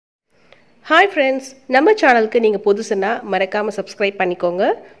Hi friends, நம்ம சேனலுக்கு நீங்க புதுசுனா மறக்காம subscribe பண்ணிக்கோங்க.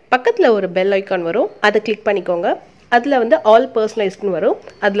 பக்கத்துல ஒரு bell icon வரும். அதை click பண்ணிக்கோங்க. அதுல வந்து all personalized னு வரும்.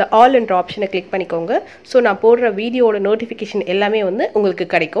 அதுல all என்ற ஆப்ஷனை click பண்ணிக்கோங்க. சோ நான் போடுற வீடியோவோட நோட்டிஃபிகேஷன் எல்லாமே வந்து உங்களுக்கு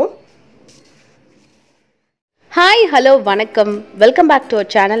கிடைக்கும். Hi, hello, வணக்கம். Welcome back to our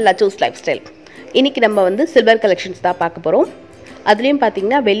channel Lachus lifestyle. இன்னைக்கு நம்ம வந்து silver collections தான் பார்க்க போறோம். அதுலயும்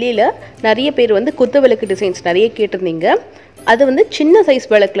பாத்தீங்கன்னா வெள்ளியில நிறைய பேர் வந்து குத்துவிளக்கு டிசைன்ஸ் நிறைய கேட்டிருந்தீங்க. அது வந்து சின்ன சைஸ்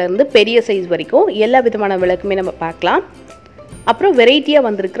விளக்குல இருந்து பெரிய சைஸ் வரைக்கும் எல்லா விதமான விளக்குமே நம்ம பார்க்கலாம். அப்புறம் வெரைட்டியா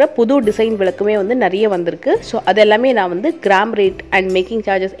வந்திருக்கிற புது டிசைன் விளக்குமே வந்து நிறைய வந்திருக்கு. ஸோ அதெல்லாமே நான் வந்து gram rate and making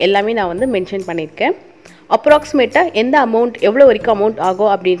charges எல்லாமே நான் வந்து மென்ஷன் பண்ணியிருக்கேன். அப்ராக்சிமேட்டாக எந்த அமௌண்ட் எவ்வளோ வரைக்கும் அமௌண்ட்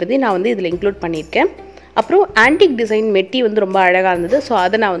ஆகும் அப்படின்றதையும் நான் வந்து இதில் இன்க்ளூட் பண்ணியிருக்கேன். அப்புறம் ஆன்டிக் டிசைன் மெட்டி வந்து ரொம்ப அழகாக இருந்தது. ஸோ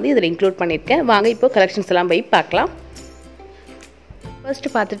அதை நான் வந்து இதில் இன்க்ளூட் பண்ணியிருக்கேன். வாங்க இப்போ கலெக்ஷன்ஸ் எல்லாம் போய் பார்க்கலாம். ஃபர்ஸ்ட்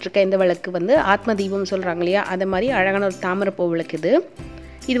பார்த்துட்டு இருக்க இந்த விளக்கு வந்து ஆத்ம தீபம் சொல்கிறாங்க இல்லையா, அது மாதிரி அழகான ஒரு தாமரைப்பூ விளக்கு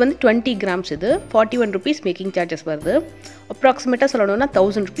இது வந்து 20 கிராம்ஸ். இது 41 rupees மேக்கிங் சார்ஜஸ் வருது. அப்ராக்சிமேட்டாக சொல்லணும்னா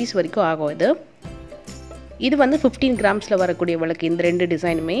 1000 rupees வரைக்கும் ஆகும். இது வந்து 15 கிராம்ஸில் வரக்கூடிய விளக்கு. இந்த ரெண்டு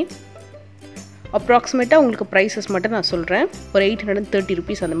டிசைனுமே அப்ராக்சிமேட்டாக உங்களுக்கு ப்ரைஸஸ் மட்டும் நான் சொல்கிறேன். ஒரு 830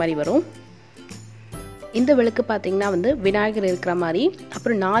 rupees அந்த மாதிரி வரும். இந்த விளக்கு பார்த்திங்கன்னா வந்து விநாயகர் இருக்கிற மாதிரி,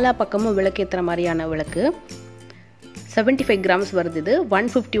 அப்புறம் நாலா பக்கமும் விளக்கு ஏற்றுற மாதிரியான விளக்கு. 75 கிராம்ஸ் வருது. இது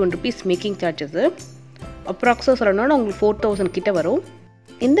 151 rupees மேக்கிங் சார்ஜஸ். அப்ராக்ஸாக சொல்லணும்னா உங்களுக்கு 4000 கிட்ட வரும்.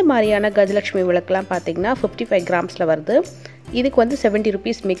 இந்த மாதிரியான கஜலட்சுமி விளக்குலாம் பார்த்தீங்கன்னா 55 கிராம்ஸில் வருது. இதுக்கு வந்து 70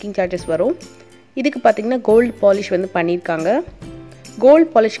 rupees மேக்கிங் சார்ஜஸ் வரும். இதுக்கு பார்த்தீங்கன்னா கோல்டு பாலிஷ் வந்து பண்ணியிருக்காங்க. கோல்டு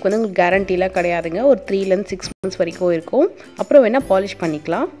பாலிஷ்க்கு வந்து உங்களுக்கு கேரண்டிலாம் கிடையாதுங்க. ஒரு 3 to 6 months வரைக்கும் இருக்கும். அப்புறம் வேணால் பாலிஷ்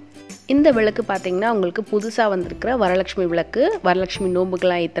பண்ணிக்கலாம். இந்த விளக்கு பார்த்தீங்கன்னா உங்களுக்கு புதுசாக வந்திருக்கிற வரலட்சுமி விளக்கு. வரலட்சுமி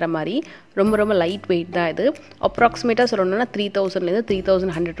நோம்புக்கெலாம் ஏற்றுற மாதிரி ரொம்ப ரொம்ப லைட் வெயிட் தான். இது அப்ராக்சிமேட்டாக சொல்லணும்னா 3000 to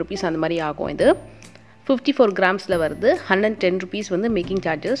 3100 rupees அந்த மாதிரி ஆகும். இது 54 கிராம்ஸில் வருது. 110 rupees வந்து மேக்கிங்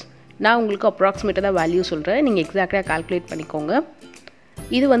சார்ஜஸ். நான் உங்களுக்கு அப்ராக்சிமேட்டாக தான் வேல்யூ சொல்கிறேன். நீங்கள் எக்ஸாக்டாக கால்குலேட் பண்ணிக்கோங்க.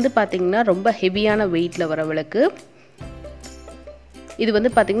 இது வந்து பார்த்திங்கன்னா ரொம்ப ஹெவியான வெயிட்டில் வர விளக்கு. இது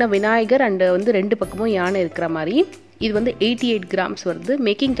வந்து பார்த்திங்கன்னா விநாயகர் அண்டு வந்து ரெண்டு பக்கமும் யானை இருக்கிற மாதிரி. இது வந்து 88 கிராம்ஸ் வருது.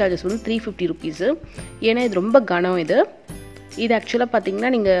 மேக்கிங் சார்ஜஸ் வந்து 350 rupees. ஏன்னா இது ரொம்ப கனம். இது ஆக்சுவலாக பார்த்தீங்கன்னா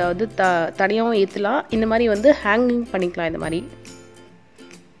நீங்கள் வந்து தனியாகவும் ஏற்றலாம். இந்த மாதிரி வந்து ஹேங்கிங் பண்ணிக்கலாம். இந்த மாதிரி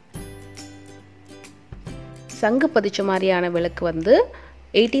சங்கு பதிச்ச மாதிரியான விளக்கு வந்து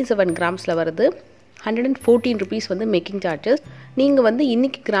 87 கிராம்ஸில் வருது. 114 rupees வந்து மேக்கிங் சார்ஜஸ். நீங்கள் வந்து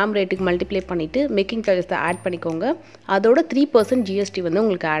இன்றைக்கி கிராம் ரேட்டுக்கு மல்டிப்ளை பண்ணிவிட்டு மேக்கிங் சார்ஜஸ் தான் ஆட் பண்ணிக்கோங்க. அதோட 3% GST வந்து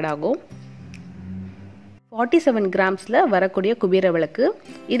உங்களுக்கு ஆட் ஆகும். 47 கிராம்ஸில் வரக்கூடிய குபேர விளக்கு.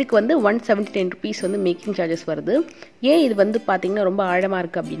 இதுக்கு வந்து 179 rupees வந்து மேக்கிங் சார்ஜஸ் வருது. ஏன் இது வந்து பார்த்திங்கன்னா ரொம்ப ஆழமாக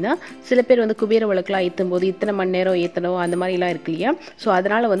இருக்குது அப்படின்னா, சில பேர் வந்து குபேர விளக்குலாம் ஏற்றும் போது இத்தனை மணி நேரம் ஏற்றணும் அந்த மாதிரிலாம் இருக்கு இல்லையா. ஸோ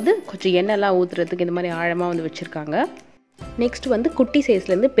அதனால் வந்து கொஞ்சம் எண்ணெய்லாம் ஊற்றுறதுக்கு இந்த மாதிரி ஆழமாக வந்து வச்சுருக்காங்க. நெக்ஸ்ட் வந்து குட்டி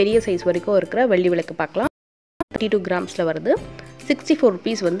சைஸ்லேருந்து பெரிய சைஸ் வரைக்கும் இருக்கிற வெள்ளி விளக்கு பார்க்கலாம். 32 கிராம்ஸில் வருது. 64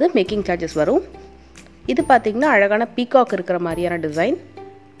 rupees வந்து மேக்கிங் சார்ஜஸ் வரும். இது பார்த்திங்கன்னா அழகான பீகாக் இருக்கிற மாதிரியான டிசைன்.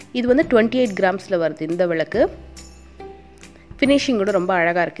 இது வந்து 28 கிராம்ஸில் வருது. இந்த விளக்கு ஃபினிஷிங் கூட ரொம்ப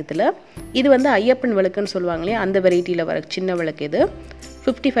அழகாக இருக்குது. இதில் இது வந்து ஐயப்பன் விளக்குன்னு சொல்லுவாங்களே, அந்த வெரைட்டியில் வர சின்ன விளக்கு. இது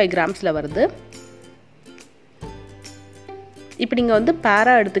 55 கிராம்ஸில் வருது. இப்போ நீங்கள் வந்து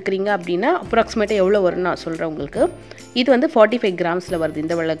பேரா எடுத்துக்கிறீங்க அப்படின்னா அப்ராக்சிமேட்டாக எவ்வளோ வரும்னு நான் சொல்கிறேன் உங்களுக்கு. இது வந்து 45 கிராம்ஸில் வருது.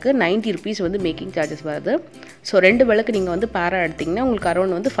 இந்த விளக்கு 90 rupees வந்து மேக்கிங் சார்ஜஸ் வருது. ஸோ ரெண்டு விளக்கு நீங்கள் வந்து பேரா எடுத்திங்கன்னா உங்களுக்கு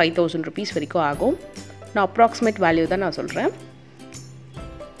அரௌண்ட் வந்து 5000 rupees வரைக்கும் ஆகும். நான் அப்ராக்சிமேட் வேல்யூ தான் நான் சொல்கிறேன்.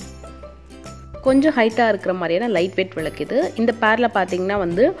 கொஞ்சம் ஹைட்டாக இருக்கிற மாதிரியான லைட் வெயிட் விளக்கு இது. இந்த பேரில் பார்த்தீங்கன்னா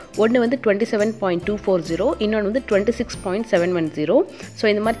வந்து ஒன்று வந்து 27.240, இன்னொன்று வந்து 26.710. ஸோ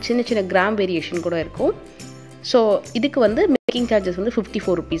இந்த மாதிரி சின்ன சின்ன கிராம் வேரியேஷன் கூட இருக்கும். ஸோ இதுக்கு வந்து மேக்கிங் சார்ஜஸ் வந்து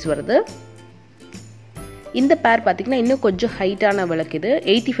 54 rupees வருது. இந்த பேர் பார்த்திங்கன்னா இன்னும் கொஞ்சம் ஹைட்டான விளக்கு. இது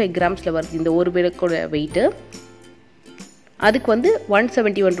 85 கிராம்ஸில் வருது. இந்த ஒரு விளக்கோட வெயிட்டு. அதுக்கு வந்து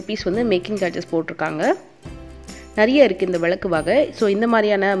 171 rupees வந்து மேக்கிங் சார்ஜஸ் போட்டிருக்காங்க. நிறைய இருக்குது இந்த விளக்கு வகை. ஸோ இந்த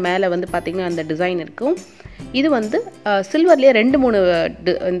மாதிரியான மேலே வந்து பார்த்திங்கன்னா அந்த டிசைன் இருக்கும். இது வந்து சில்வர்லேயே 2-3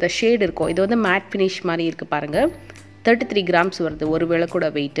 இந்த ஷேடு இருக்கும். இது வந்து மேட் ஃபினிஷ் மாதிரி இருக்குது பாருங்கள். 33 கிராம்ஸ் வருது ஒரு விளக்கோட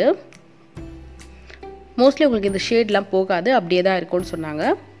வெயிட்டு. மோஸ்ட்லி உங்களுக்கு இந்த ஷேட்லாம் போகாது, அப்படியே தான் இருக்கும்னு சொன்னாங்க.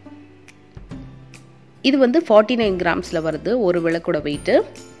 இது வந்து 49 கிராம்ஸில் வருது ஒரு விளக்கோட வெயிட்டு.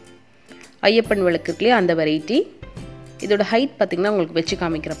 ஐயப்பன் விளக்குலேயே அந்த வெரைட்டி. இதோட ஹைட் பார்த்திங்கன்னா உங்களுக்கு வச்சு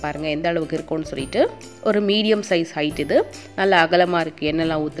காமிக்கிற பாருங்கள் எந்த அளவுக்கு இருக்கும்னு சொல்லிட்டு. ஒரு மீடியம் சைஸ் ஹைட். இது நல்ல அகலமாக இருக்குது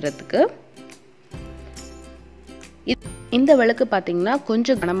எண்ணெய்லாம் ஊற்றுறதுக்கு. இந்த விளக்கு பார்த்திங்கன்னா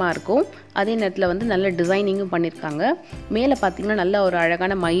கொஞ்சம் கனமாக இருக்கும். அதே நேரத்தில் வந்து நல்ல டிசைனிங்கும் பண்ணியிருக்காங்க. மேலே பார்த்திங்கன்னா நல்ல ஒரு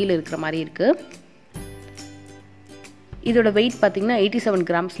அழகான மயில் இருக்கிற மாதிரி இருக்குது. இதோட வெயிட் பார்த்திங்கன்னா 87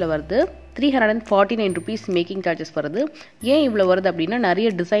 கிராம்ஸில் வருது. 349 rupees மேக்கிங் சார்ஜஸ் வருது. ஏன் இவ்வளோ வருது அப்படின்னா நிறைய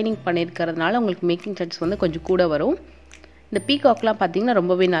டிசைனிங் பண்ணியிருக்கிறதுனால உங்களுக்கு மேக்கிங் சார்ஜஸ் வந்து கொஞ்சம் கூட வரும். இந்த பீகாக்லாம் பார்த்தீங்கன்னா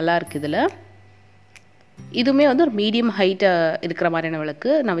ரொம்பவே நல்லா இருக்குது. இதில் இதுவுமே வந்து ஒரு மீடியம் ஹைட் இருக்கிற மாதிரியான விளக்கு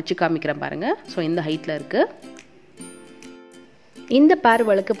நான் வச்சு காமிக்கிறேன் பாருங்கள். ஸோ இந்த ஹைட்டில் இருக்குது. இந்த பேர்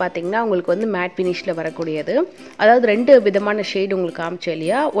விளக்கு பார்த்தீங்கன்னா உங்களுக்கு வந்து மேட் ஃபினிஷில் வரக்கூடியது. அதாவது 2 விதமான ஷேடு உங்களுக்கு காமிச்சேன்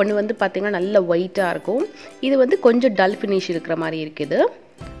இல்லையா. ஒன்று வந்து பார்த்தீங்கன்னா நல்ல ஒயிட்டாக இருக்கும், இது வந்து கொஞ்சம் டல் ஃபினிஷ் இருக்கிற மாதிரி இருக்குது.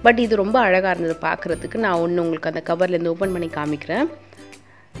 பட் இது ரொம்ப அழகாக இருந்தது பார்க்குறதுக்கு. நான் ஒன்று உங்களுக்கு அந்த கவர்லேருந்து ஓப்பன் பண்ணி காமிக்கிறேன்.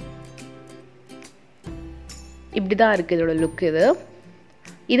 இப்படி தான் இருக்குது இதோட லுக்.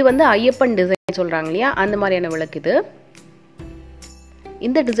 இது வந்து ஐயப்பன் டிசைன் சொல்கிறாங்க இல்லையா, அந்த மாதிரியான விளக்கு இது.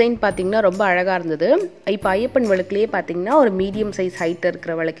 இந்த டிசைன் பார்த்தீங்கன்னா ரொம்ப அழகாக இருந்தது. இப்போ ஐயப்பன் விளக்குலேயே பார்த்தீங்கன்னா ஒரு மீடியம் சைஸ் ஹைட்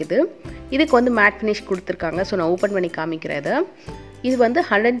இருக்கிற விளக்கு இது. இதுக்கு வந்து மேட் ஃபினிஷ் கொடுத்துருக்காங்க. ஸோ நான் ஓப்பன் பண்ணி காமிக்கிறேன். இது வந்து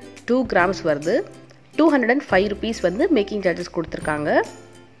 102 கிராம்ஸ் வருது. 205 rupees வந்து மேக்கிங் சார்ஜஸ் கொடுத்துருக்காங்க.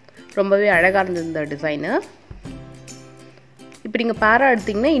 ரொம்பவே அழகாக இருந்தது இந்த டிசைனு. இப்போ நீங்கள் பேரா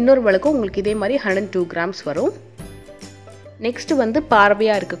எடுத்திங்கன்னா இன்னொரு விளக்கும் உங்களுக்கு இதே மாதிரி 102 கிராம்ஸ் வரும். நெக்ஸ்ட்டு வந்து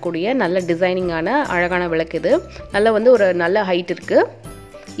பார்வையாக இருக்கக்கூடிய நல்ல டிசைனிங்கான அழகான விளக்கு இது. நல்ல வந்து ஒரு நல்ல ஹைட் இருக்குது.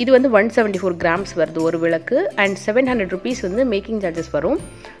 இது வந்து 174 கிராம்ஸ் வருது ஒரு விளக்கு. அண்ட் 700 rupees வந்து மேக்கிங் சார்ஜஸ் வரும்.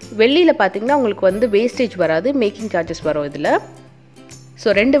 வெள்ளியில் பார்த்தீங்கன்னா உங்களுக்கு வந்து வேஸ்டேஜ் வராது, மேக்கிங் சார்ஜஸ் வரும் இதில். ஸோ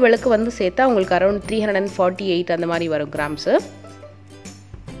 2 விளக்கு வந்து சேர்த்தா உங்களுக்கு அரௌண்ட் 348 அந்த மாதிரி வரும் கிராம்ஸு.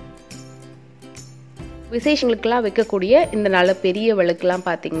 விசேஷங்களுக்கெல்லாம் வைக்கக்கூடிய இந்த நல்ல பெரிய விளக்குலாம்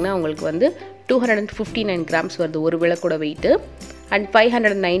பார்த்தீங்கன்னா உங்களுக்கு வந்து 259 கிராம்ஸ் வருது ஒரு விளக்கோட வெயிட்டு. அண்ட்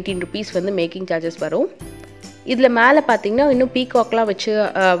 519 rupees வந்து மேக்கிங் சார்ஜஸ் வரும். இதில் மேலே பார்த்தீங்கன்னா இன்னும் பீகாக்லாம் வச்சு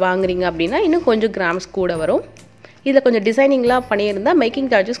வாங்குறீங்க அப்படின்னா இன்னும் கொஞ்சம் கிராம்ஸ் கூட வரும். இதில் கொஞ்சம் டிசைனிங்லாம் பண்ணியிருந்தால் மேக்கிங்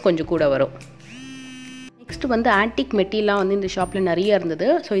சார்ஜஸ் கொஞ்சம் கூட வரும். நெக்ஸ்ட் வந்து ஆன்டிக் மெட்டிலாம் வந்து இந்த ஷாப்பில் நிறைய இருந்தது.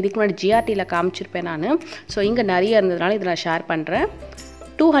 ஸோ இதுக்கு முன்னாடி ஜிஆர்டியில் காமிச்சிருப்பேன் நான். ஸோ இங்கே நிறைய இருந்ததுனால இதை நான் ஷேர் பண்ணுறேன்.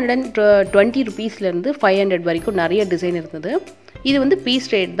 220 rupeesலேருந்து 500 வரைக்கும் நிறைய டிசைன் இருந்தது. இது வந்து பீஸ்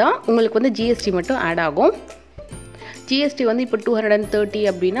ரேட் தான், உங்களுக்கு வந்து ஜிஎஸ்டி மட்டும் ஆட் ஆகும். ஜிஎஸ்டி வந்து இப்போ 230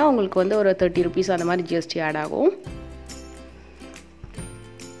 அப்படின்னா உங்களுக்கு வந்து ஒரு 30 rupees அந்த மாதிரி ஜிஎஸ்டி ஆட் ஆகும்.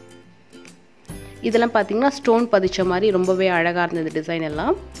 இதெல்லாம் பார்த்தீங்கன்னா ஸ்டோன் பதிச்ச மாதிரி ரொம்பவே அழகாக இருந்தது டிசைன்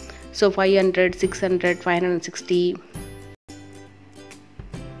எல்லாம். So 500, 600, 560,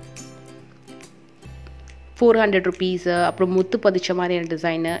 400 rupees. அப்புறம் முத்து பதிச்ச மாதிரியான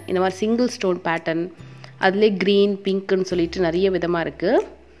டிசைனு, இந்த மாதிரி சிங்கிள் ஸ்டோன் பேட்டர்ன், அதுலேயே க்ரீன் பிங்க்குன்னு சொல்லிட்டு நிறைய விதமாக இருக்குது.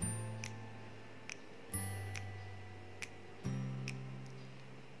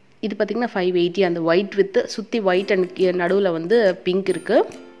 இது பார்த்திங்கன்னா 580. அந்த ஒயிட் வித் சுற்றி ஒயிட் அண்ட் நடுவில் வந்து பிங்க்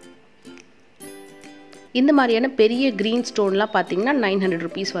இருக்குது. இந்த மாதிரியான பெரிய க்ரீன் ஸ்டோன்லாம் பார்த்தீங்கன்னா 900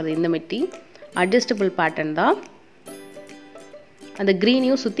 rupees வருது. இந்த மெட்டி அட்ஜஸ்டபிள் பேட்டர்ன் தான். அந்த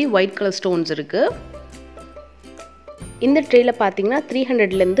க்ரீனையும் சுற்றி ஒயிட் கலர் ஸ்டோன்ஸ் இருக்குது. இந்த ட்ரேயில் பார்த்தீங்கன்னா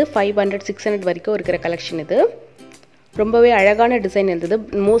 300லேருந்து 500, 600 வரைக்கும் இருக்கிற கலெக்ஷன் இது. ரொம்பவே அழகான டிசைன் இருந்தது.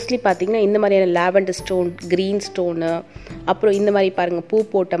 மோஸ்ட்லி பார்த்தீங்கன்னா இந்த மாதிரியான லாவெண்டர் ஸ்டோன், க்ரீன் ஸ்டோனு, அப்புறம் இந்த மாதிரி பாருங்கள் பூ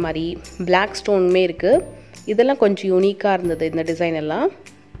போட்ட மாதிரி பிளாக் ஸ்டோனுமே இருக்குது. இதெல்லாம் கொஞ்சம் யூனிக்காக இருந்தது இந்த டிசைன் எல்லாம்.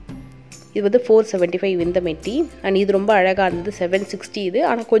 இது வந்து 475 இந்த மெட்டி. அண்ட் இது ரொம்ப அழகாக இருந்தது. 760 இது,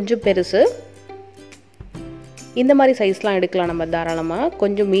 ஆனால் கொஞ்சம் பெருசு. இந்த மாதிரி சைஸ்லாம் எடுக்கலாம் நம்ம தாராளமாக.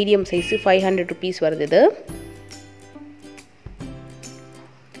 கொஞ்சம் மீடியம் சைஸு 500 rupees வருது இது.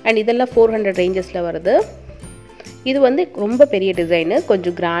 அண்ட் இதெல்லாம் 400 ரேஞ்சஸில் வருது. இது வந்து ரொம்ப பெரிய டிசைனு,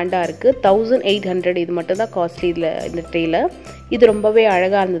 கொஞ்சம் கிராண்டாக இருக்குது. 1800 இது மட்டும் தான் காஸ்ட்லி இதில் இந்த ட்ரேயில். இது ரொம்பவே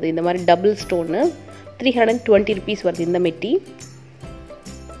அழகாக இருந்தது. இந்த மாதிரி டபுள் ஸ்டோனு 320 rupees வருது இந்த மெட்டி.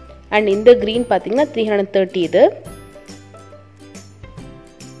 அண்ட் இந்த க்ரீன் பார்த்தீங்கன்னா 330 இது.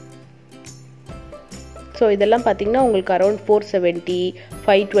 ஸோ இதெல்லாம் பார்த்தீங்கன்னா உங்களுக்கு அரௌண்ட் 470,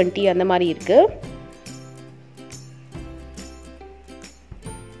 520 அந்த மாதிரி இருக்குது.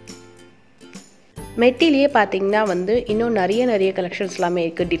 மெட்டிலேயே பார்த்தீங்கன்னா வந்து இன்னும் நிறைய கலெக்ஷன்ஸ் எல்லாமே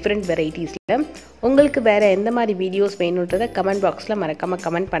இருக்குது டிஃப்ரெண்ட் வெரைட்டிஸில். உங்களுக்கு வேறு எந்த மாதிரி வீடியோஸ் வேணுன்றதை கமெண்ட் பாக்ஸில் மறக்காமல்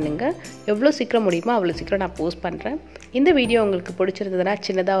கமெண்ட் பண்ணுங்கள். எவ்வளோ சீக்கிரம் முடியுமோ அவ்வளோ சீக்கிரம் நான் போஸ்ட் பண்ணுறேன். இந்த வீடியோ உங்களுக்கு பிடிச்சிருந்ததுன்னா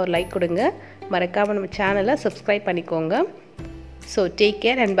சின்னதாக ஒரு லைக் கொடுங்க. மறக்காமல் நம்ம சேனலை சப்ஸ்கிரைப் பண்ணிக்கோங்க. So take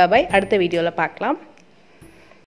care and by. அடுத்த வீடியோவில் பார்க்கலாம்.